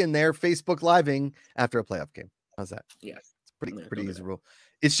AB in there Facebook living after a playoff game. How's that? Yeah. It's pretty easy rule.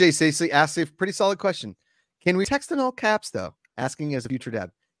 It's Jay Stacey asks a pretty solid question. Can we text in all caps, though? Asking as a future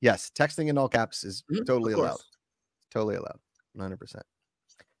dad. Yes, texting in all caps is totally allowed. Totally allowed. 100%.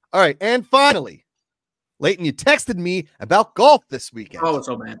 All right. And finally, Leighton, you texted me about golf this weekend. Oh,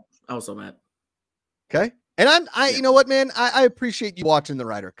 I was so mad. Okay. And you know what, man? I appreciate you watching the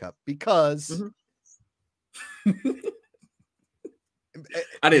Ryder Cup because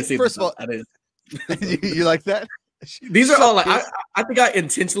I didn't see. First of all, I didn't. you like that? These are all like I think I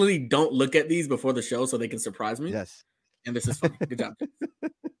intentionally don't look at these before the show so they can surprise me. Yes. And this is funny. Good job.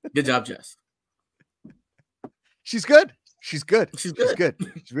 Good job, Jess. She's good. She's good. She's good.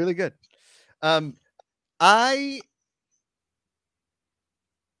 She's really good. You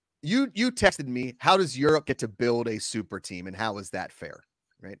texted me, how does Europe get to build a super team and how is that fair?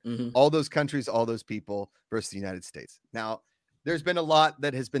 Right? All those countries, all those people versus the United States. Now, there's been a lot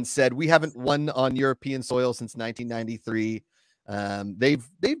that has been said. We haven't won on European soil since 1993.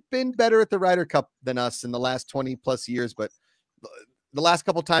 They've been better at the Ryder Cup than us in the last 20 plus years, but the last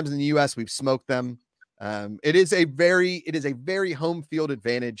couple times in the US, we've smoked them. It is a very home field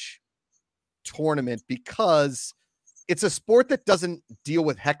advantage tournament because it's a sport that doesn't deal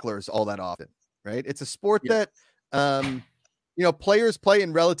with hecklers all that often, right? It's a sport that, players play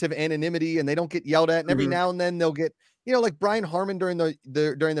in relative anonymity and they don't get yelled at. And every now and then they'll get, like Brian Harmon during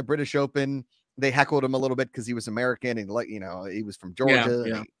the British Open, they heckled him a little bit because he was American and he was from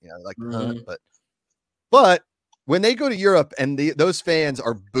Georgia. And, but when they go to Europe and those fans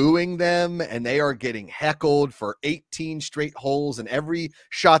are booing them and they are getting heckled for 18 straight holes and every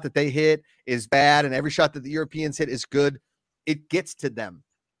shot that they hit is bad and every shot that the Europeans hit is good, it gets to them.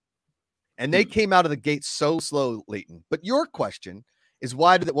 And they came out of the gate so slow, Leighton. But your question is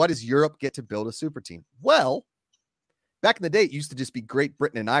why does Europe get to build a super team? Well, back in the day, it used to just be Great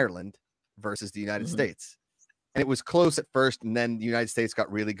Britain and Ireland versus the United States. And it was close at first, and then the United States got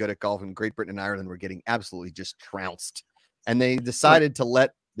really good at golf, and Great Britain and Ireland were getting absolutely just trounced. And they decided to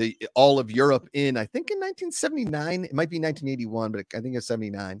let all of Europe in, I think in 1979. It might be 1981, but I think it's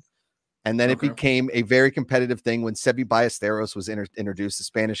 79. And then it became a very competitive thing when Seve Ballesteros was introduced, the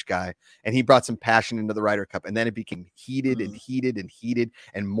Spanish guy, and he brought some passion into the Ryder Cup. And then it became heated and heated and heated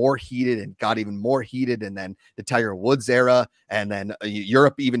and more heated and got even more heated. And then the Tiger Woods era, and then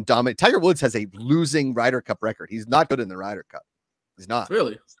Europe even dominated. Tiger Woods has a losing Ryder Cup record. He's not good in the Ryder Cup. He's not.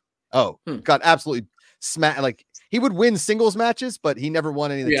 Really? Oh, got absolutely smacked. Like he would win singles matches, but he never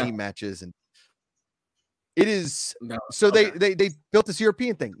won any of the team matches. And it is they built this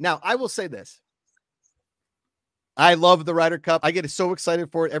European thing. Now, I will say this. I love the Ryder Cup. I get so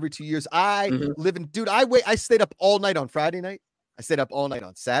excited for it every 2 years. I stayed up all night on Friday night. I stayed up all night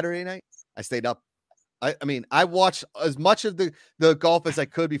on Saturday night. I stayed up. I watched as much of the golf as I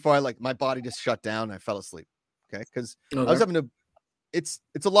could before my body just shut down and I fell asleep. Okay. Because I was having it's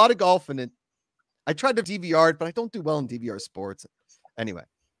a lot of golf and I tried to DVR it, but I don't do well in DVR sports. Anyway.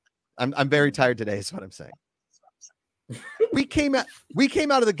 I'm very tired today, is what I'm saying. We came out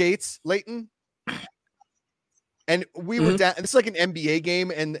of the gates, Leighton, and we were down. It's like an NBA game,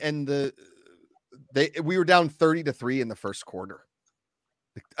 and we were down 30-3 in the first quarter.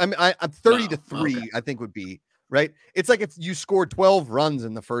 I'm 30-3. I think would be right. It's like if you scored 12 runs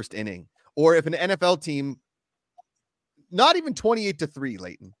in the first inning, or if an NFL team, not even 28-3,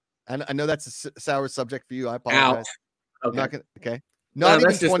 Leighton. And I know that's a sour subject for you. I apologize. Okay. I'm not gonna. Okay. Not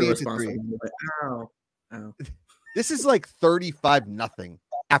even 28-3. Ow. This is like 35-0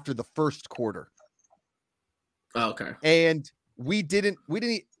 after the first quarter. Oh, okay. And we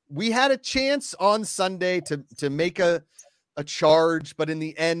had a chance on Sunday to make a charge, but in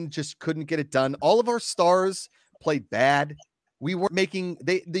the end just couldn't get it done. All of our stars played bad. We weren't making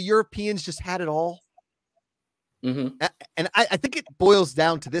the Europeans just had it all. And I think it boils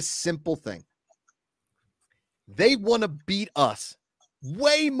down to this simple thing. They want to beat us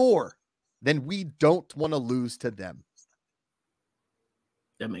way more than we don't want to lose to them.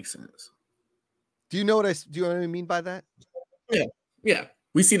 That makes sense. Do you know what I mean by that? Yeah.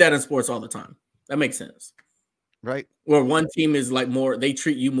 We see that in sports all the time. That makes sense. Right. Where one team is like they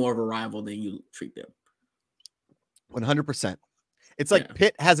treat you more of a rival than you treat them. 100%. It's like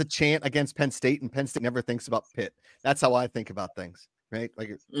Pitt has a chant against Penn State, and Penn State never thinks about Pitt. That's how I think about things, right?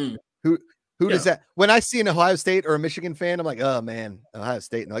 Like, who does that? When I see an Ohio State or a Michigan fan, I'm like, oh man, Ohio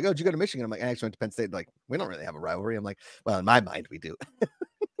State. And they're like, oh, did you go to Michigan? I'm like, I actually went to Penn State. Like, we don't really have a rivalry. I'm like, well, in my mind, we do.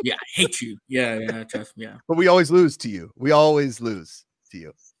 Yeah, I hate you. Yeah, trust me. Yeah, but we always lose to you. We always lose to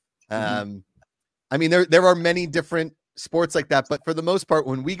you. I mean, there are many different sports like that, but for the most part,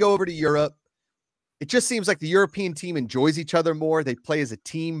 when we go over to Europe, it just seems like the European team enjoys each other more. They play as a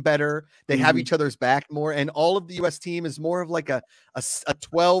team better. They have each other's back more. And all of the U.S. team is more of like a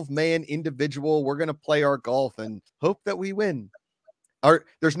 12-man individual. We're going to play our golf and hope that we win.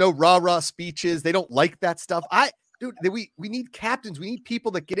 There's no rah-rah speeches. They don't like that stuff. Dude, we need captains. We need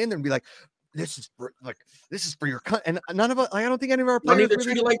people that get in there and be like, this is for your country. And none of us, I don't think any of our players really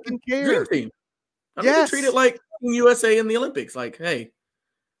treat it like care. Dream team. I mean, they treat it like USA in the Olympics. Like, hey,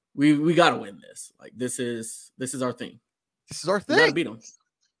 we got to win this. Like, this is our thing. This is our thing. We got to beat them.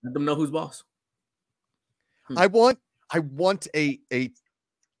 Let them know who's boss. I want like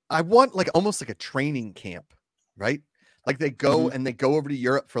almost like a training camp, right? Like they go over to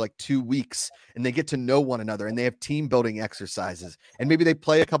Europe for like 2 weeks and they get to know one another and they have team building exercises and maybe they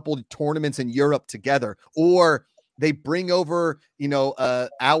play a couple of tournaments in Europe together, or they bring over,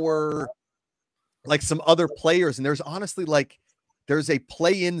 like some other players. And there's honestly there's a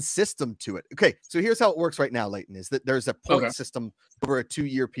play-in system to it. Okay. So here's how it works right now, Leighton, is that there's a point system over a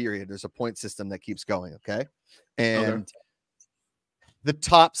 2-year period. There's a point system that keeps going. Okay. And the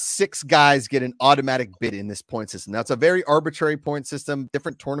top 6 guys get an automatic bid in this point system. Now it's a very arbitrary point system.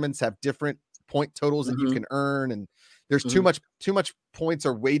 Different tournaments have different point totals that you can earn. And there's too much points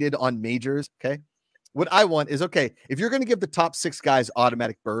are weighted on majors. Okay. What I want is, okay, if you're going to give the top 6 guys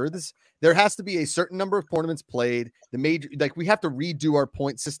automatic berths, there has to be a certain number of tournaments played. The major, like we have to redo our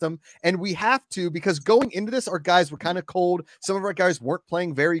point system, and we have to, because going into this, our guys were kind of cold. Some of our guys weren't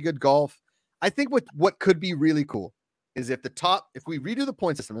playing very good golf. I think what could be really cool is if we redo the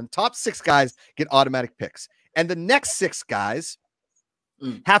point system and the top 6 guys get automatic picks, and the next 6 guys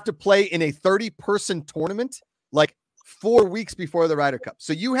have to play in a 30-person tournament, like 4 weeks before the Ryder Cup.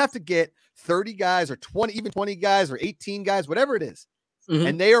 So you have to get 30 guys or 20 guys or 18 guys, whatever it is.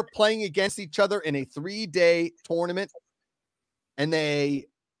 And they are playing against each other in a 3-day tournament. And they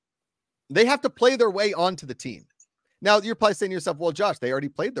have to play their way onto the team. Now you're probably saying to yourself, well, Josh, they already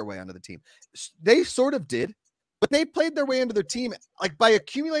played their way onto the team. They sort of did, but they played their way into their team, like by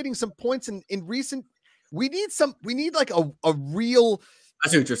accumulating some points in recent. We need like a real. I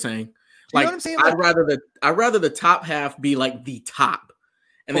see what you're saying. You know what I'm saying? I'd rather the top half be like the top,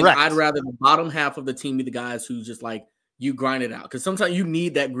 and then I'd rather the bottom half of the team be the guys who just like you grind it out. Because sometimes you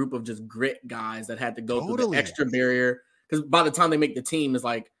need that group of just grit guys that had to go through the extra barrier. Because by the time they make the team, it's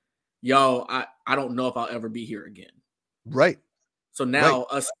like, yo, I don't know if I'll ever be here again. Right. So now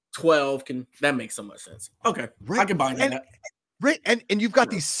us 12 that makes so much sense. Okay, I can buy that. Right, and you've got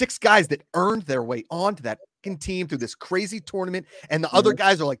these 6 guys that earned their way onto that team through this crazy tournament, and the other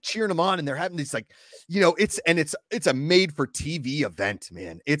guys are like cheering them on, and they're having these like, it's a made for TV event,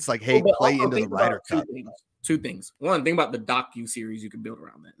 man. It's like, hey, play into the Ryder Cup. Two things. One, think about the docu series you can build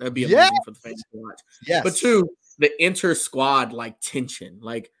around that. That'd be amazing for the fans to watch. Yes. But 2, the inter squad like tension,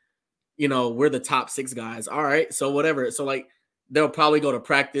 like we're the top 6 guys. All right, so whatever. So like they'll probably go to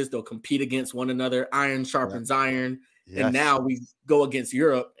practice. They'll compete against one another. Iron sharpens iron. Yes. And now we go against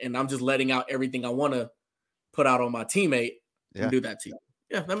Europe, and I'm just letting out everything I want to put out on my teammate and do that to you.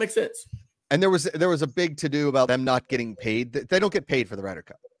 Yeah, that makes sense. And there was a big to-do about them not getting paid. They don't get paid for the Ryder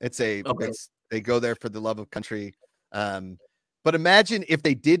Cup. They go there for the love of country. But imagine if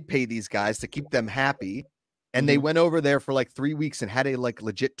they did pay these guys to keep them happy, and they went over there for like 3 weeks and had a like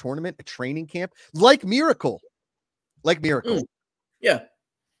legit tournament, a training camp, like Miracle. Yeah,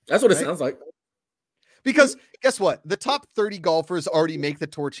 that's what it sounds like. Because guess what? The top 30 golfers already make the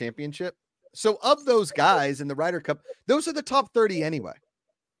tour championship. So of those guys in the Ryder Cup, those are the top 30 anyway.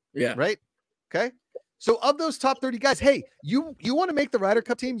 Yeah. Right. Okay. So of those top 30 guys, hey, you want to make the Ryder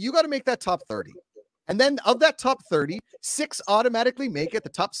Cup team, you got to make that top 30. And then of that top 30, 6 automatically make it. The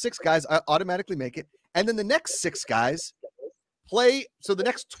top 6 guys automatically make it. And then the next 6 guys play. So the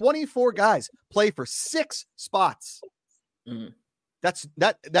next 24 guys play for 6 spots.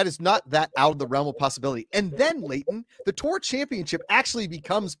 That is not that out of the realm of possibility. And then, Leighton, the tour championship actually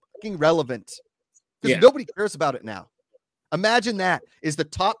becomes fucking relevant because nobody cares about it now. Imagine that is the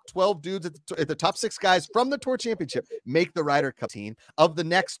top 12 dudes at the top 6 guys from the Tour Championship make the Ryder Cup team. Of the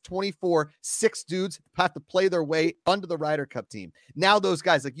next 24, 6 dudes have to play their way onto the Ryder Cup team. Now those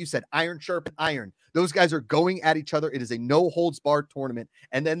guys, like you said, iron sharpen iron. Those guys are going at each other. It is a no-holds-barred tournament.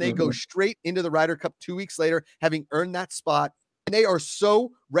 And then they go straight into the Ryder Cup 2 weeks later, having earned that spot. And they are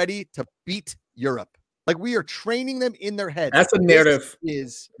so ready to beat Europe. Like, we are training them in their heads. That's a narrative.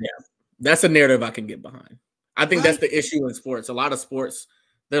 That's a narrative I can get behind. I think that's the issue in sports. A lot of sports,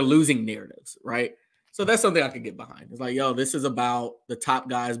 they're losing narratives, right? So that's something I can get behind. It's like, yo, this is about the top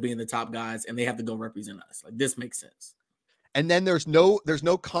guys being the top guys, and they have to go represent us. Like, this makes sense. And then there's no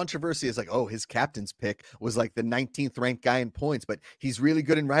controversy. It's like, oh, his captain's pick was like the 19th ranked guy in points, but he's really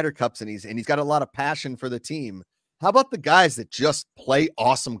good in Ryder Cups, and he's got a lot of passion for the team. How about the guys that just play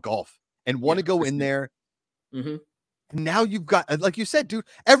awesome golf and want to go in there? Now you've got, like you said, dude,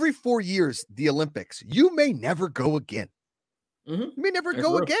 every 4 years, the Olympics, you may never go again. You may never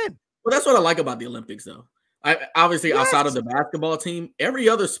go again. Well, that's what I like about the Olympics, though. Obviously, outside of the basketball team, every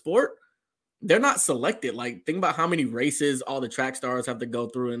other sport, they're not selected. Like, think about how many races all the track stars have to go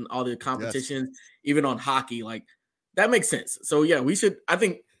through and all the competitions, even on hockey. Like, that makes sense. So, yeah, I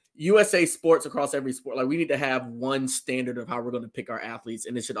think USA sports across every sport, like, we need to have one standard of how we're going to pick our athletes,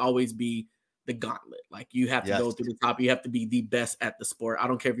 and it should always be the gauntlet. Like, you have to go through the top. You have to be the best at the sport. I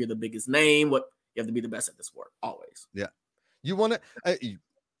don't care if you're the biggest name. You have to be the best at the sport always. Yeah. You want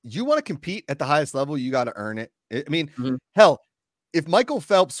to compete at the highest level. You got to earn it. I mean, hell, if Michael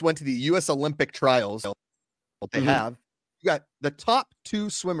Phelps went to the U.S. Olympic trials, they have, you got the top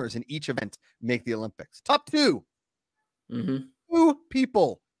 2 swimmers in each event make the Olympics. Top 2. 2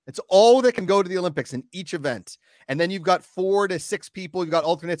 people. It's all that can go to the Olympics in each event. And then you've got 4 to 6 people. You've got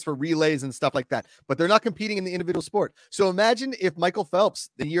alternates for relays and stuff like that. But they're not competing in the individual sport. So imagine if Michael Phelps,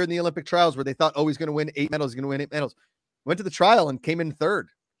 the year in the Olympic trials where they thought, oh, he's going to win 8 medals, went to the trial and came in 3rd.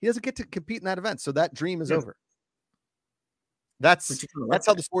 He doesn't get to compete in that event. So that dream is over. That's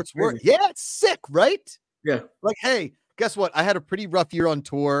how the sports work. Yeah, it's sick, right? Yeah. Like, hey, guess what? I had a pretty rough year on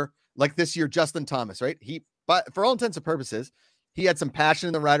tour. Like this year, Justin Thomas, right? But for all intents and purposes, he had some passion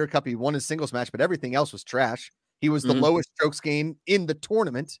in the Ryder Cup. He won his singles match, but everything else was trash. He was the lowest strokes gain in the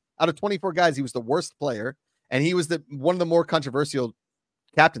tournament. Out of 24 guys, he was the worst player. And he was one of the more controversial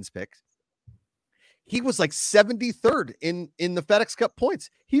captain's picks. He was like 73rd in the FedEx Cup points.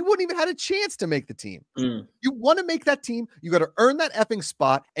 He wouldn't even had a chance to make the team. You want to make that team, you got to earn that effing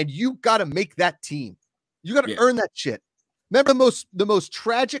spot, and you got to make that team. You got to earn that shit. Remember the most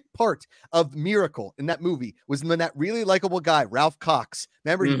tragic part of Miracle in that movie was when that really likable guy, Ralph Cox.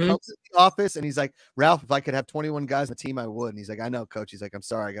 Remember, he comes to the office and he's like, Ralph, if I could have 21 guys on the team, I would. And he's like, I know, coach. He's like, I'm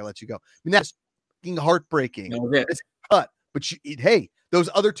sorry, I gotta let you go. I mean, that's fucking heartbreaking. It's cut. But hey, those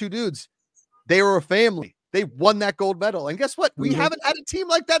other 2 dudes, they were a family. They won that gold medal. And guess what? We haven't had a team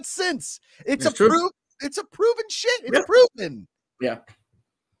like that since. It's a proven shit. It's proven. Yeah.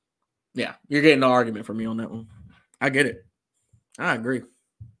 Yeah. You're getting an argument from me on that one. I get it. I agree.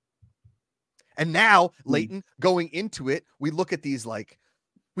 And now, Leighton, going into it, we look at these, like,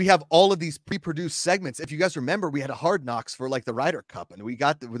 we have all of these pre-produced segments. If you guys remember, we had a Hard Knocks for like the Ryder Cup, and we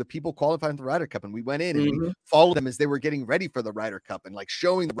got the people qualifying for the Ryder Cup, and we went in and we followed them as they were getting ready for the Ryder Cup and like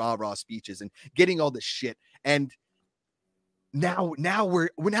showing the rah-rah speeches and getting all this shit. And now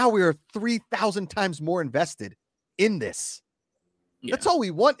we're 3,000 times more invested in this. Yeah. That's all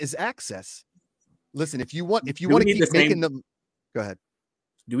we want is access. Listen, if you want to keep making them, go ahead.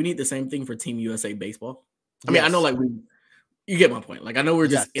 Do we need the same thing for Team USA baseball? I mean, I know, like, you get my point. Like, I know we're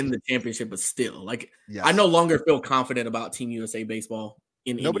just in the championship, but still, like, I no longer feel confident about Team USA baseball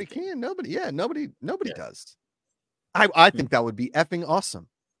in nobody anything. Nobody does. I think that would be effing awesome.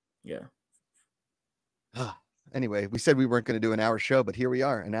 Yeah. Anyway, we said we weren't going to do an hour show, but here we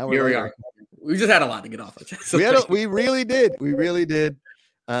are. An hour. Here we are. We just had a lot to get off our chest. We really did. We really did.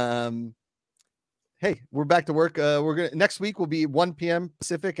 Hey, we're back to work. Next week will be 1 p.m.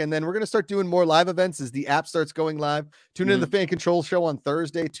 Pacific, and then we're gonna start doing more live events as the app starts going live. Tune in to the Fan Control Show on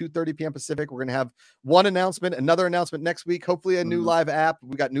Thursday, 2:30 p.m. Pacific. We're gonna have one announcement, another announcement next week. Hopefully, a new live app.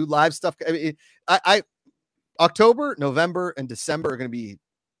 We got new live stuff. I mean, October, November, and December are gonna be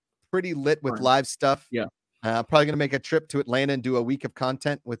pretty lit with live stuff. Yeah, probably gonna make a trip to Atlanta and do a week of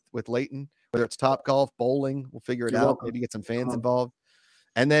content with Leighton, whether it's Topgolf, bowling. We'll figure it out. Welcome. Maybe get some fans involved.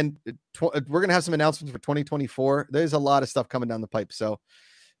 And then we're going to have some announcements for 2024. There's a lot of stuff coming down the pipe. So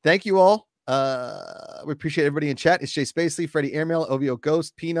thank you all. We appreciate everybody in chat. It's Jay Spacely, Freddie Airmail, OVO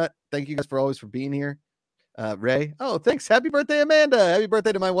Ghost, Peanut. Thank you guys for being here. Ray. Oh, thanks. Happy birthday, Amanda. Happy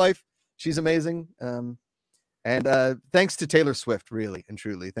birthday to my wife. She's amazing. And thanks to Taylor Swift, really and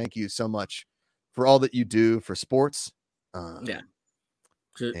truly. Thank you so much for all that you do for sports,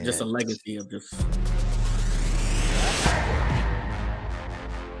 Just a legacy of just.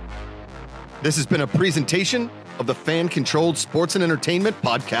 This has been a presentation of the Fan Controlled Sports and Entertainment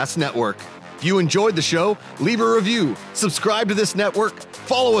Podcast Network. If you enjoyed the show, leave a review, subscribe to this network,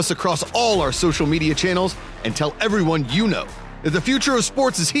 follow us across all our social media channels, and tell everyone you know that the future of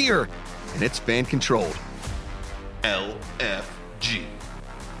sports is here, and it's fan controlled. LFG.